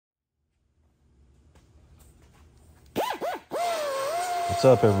What's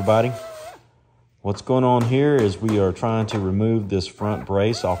up, everybody? What's going on here is we are trying to remove this front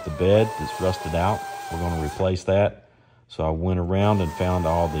brace off the bed that's rusted out. We're going to replace that. So I went around and found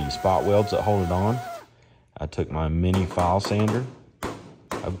all the spot welds that hold it on. I took my mini file sander.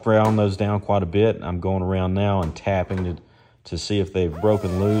 I've ground those down quite a bit. I'm going around now and tapping to see if they've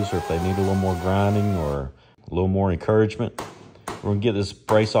broken loose or if they need a little more grinding or a little more encouragement. We're going to get this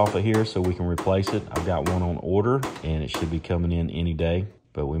brace off of here so we can replace it. I've got one on order and it should be coming in any day.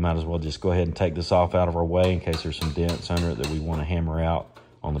 But we might as well just go ahead and take this off out of our way in case there's some dents under it that we want to hammer out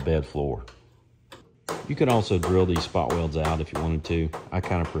on the bed floor. You could also drill these spot welds out if you wanted to. I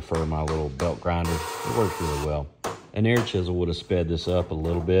kind of prefer my little belt grinder. It works really well. An air chisel would have sped this up a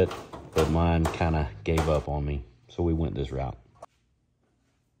little bit, but mine kind of gave up on me. So we went this route.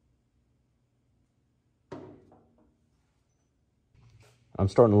 I'm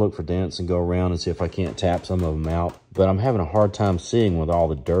starting to look for dents and go around and see if I can't tap some of them out, but I'm having a hard time seeing with all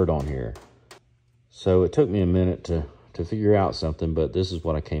the dirt on here. So it took me a minute to figure out something, but this is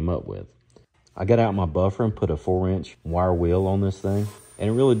what I came up with. I got out my buffer and put a 4-inch wire wheel on this thing, and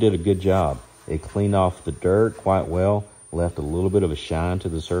it really did a good job. It cleaned off the dirt quite well, left a little bit of a shine to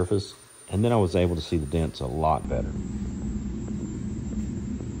the surface, and then I was able to see the dents a lot better.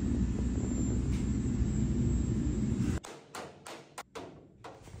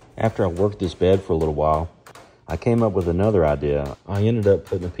 After I worked this bed for a little while, I came up with another idea. I ended up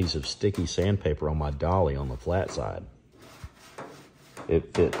putting a piece of sticky sandpaper on my dolly on the flat side.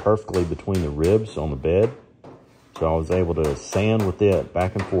 It fit perfectly between the ribs on the bed, so I was able to sand with it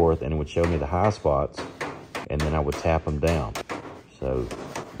back and forth, and it would show me the high spots, and then I would tap them down. So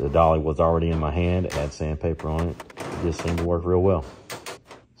the dolly was already in my hand, it had sandpaper on it. It just seemed to work real well.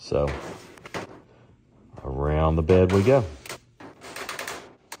 So around the bed we go.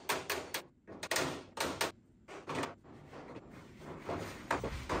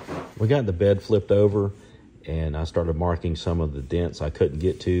 We got the bed flipped over and I started marking some of the dents I couldn't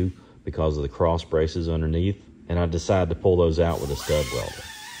get to because of the cross braces underneath, and I decided to pull those out with a stud welder.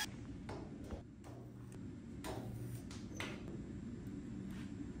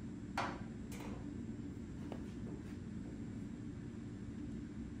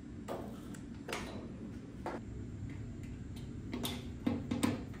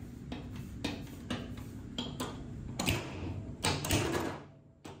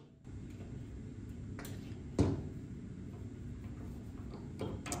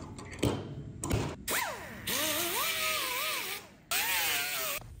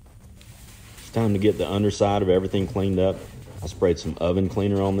 Time to get the underside of everything cleaned up. I sprayed some oven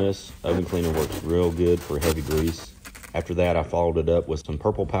cleaner on this. Oven cleaner works real good for heavy grease. After that, I followed it up with some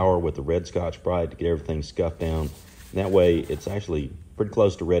purple power with the red Scotch-Brite to get everything scuffed down. And that way, it's actually pretty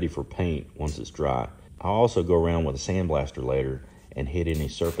close to ready for paint once it's dry. I'll also go around with a sandblaster later and hit any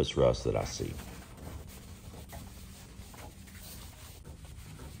surface rust that I see.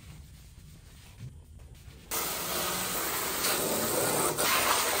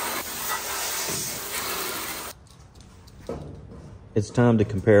 It's time to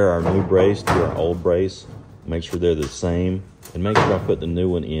compare our new brace to our old brace, make sure they're the same, and make sure I put the new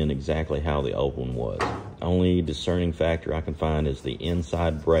one in exactly how the old one was. The only discerning factor I can find is the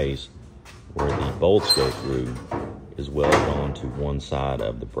inside brace where the bolts go through is welded onto one side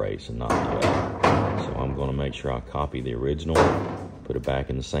of the brace and not the other. So I'm going to make sure I copy the original, put it back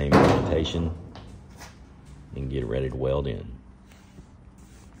in the same orientation, and get it ready to weld in.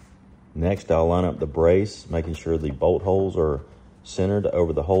 Next, I'll line up the brace, making sure the bolt holes are centered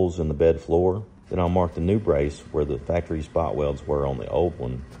over the holes in the bed floor. Then I'll mark the new brace where the factory spot welds were on the old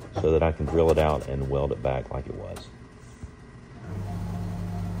one so that I can drill it out and weld it back like it was.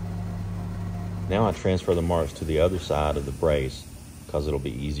 Now I transfer the marks to the other side of the brace because it'll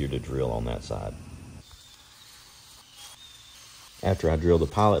be easier to drill on that side. After I drill the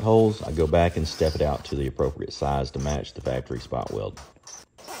pilot holes, I go back and step it out to the appropriate size to match the factory spot weld.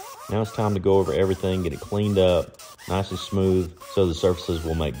 Now it's time to go over everything, get it cleaned up, nice and smooth, so the surfaces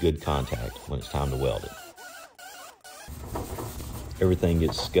will make good contact when it's time to weld it. Everything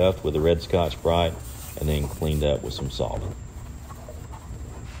gets scuffed with the red Scotch-Brite and then cleaned up with some solvent.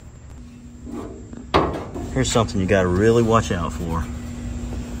 Here's something you gotta really watch out for.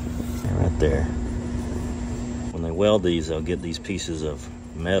 Right there. When they weld these, they'll get these pieces of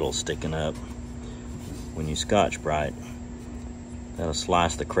metal sticking up. When you Scotch-Brite, that'll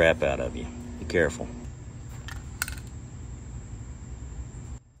slice the crap out of you. Be careful.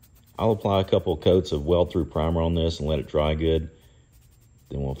 I'll apply a couple of coats of weld-through primer on this and let it dry good.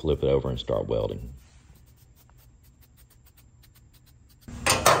 Then we'll flip it over and start welding.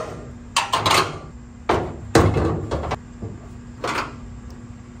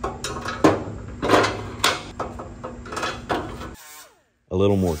 a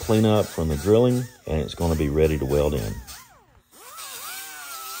little more cleanup from the drilling, and it's going to be ready to weld in.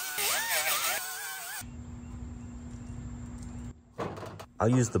 I'll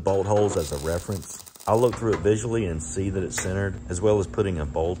use the bolt holes as a reference. I'll look through it visually and see that it's centered, as well as putting a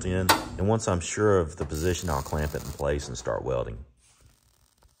bolt in. And once I'm sure of the position, I'll clamp it in place and start welding.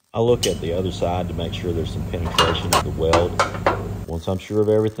 I'll look at the other side to make sure there's some penetration of the weld. Once I'm sure of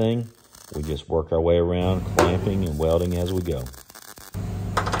everything, we just work our way around, clamping and welding as we go.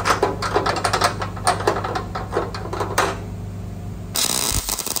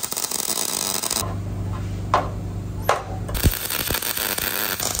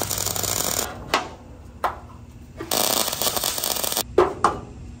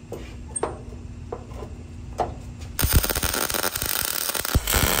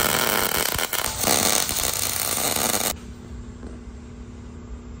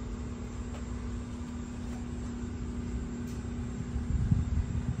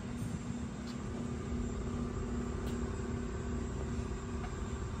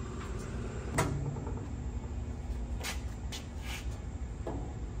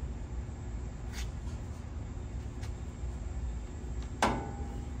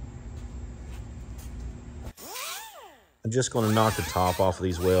 I'm just going to knock the top off of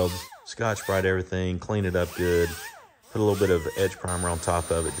these welds, Scotch-Brite everything, clean it up good, put a little bit of edge primer on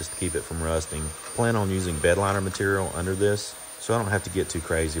top of it just to keep it from rusting. Plan on using bed liner material under this, so I don't have to get too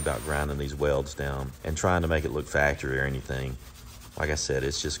crazy about grinding these welds down and trying to make it look factory or anything. Like I said,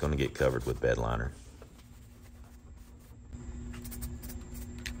 it's just going to get covered with bed liner.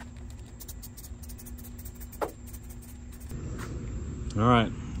 All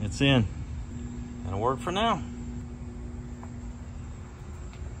right, it's in. That'll work for now.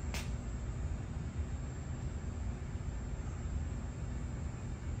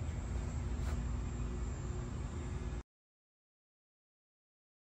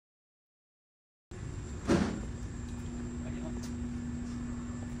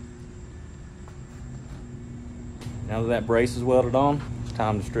 Now that brace is welded on, it's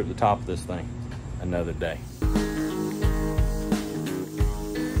time to strip the top of this thing. Another day.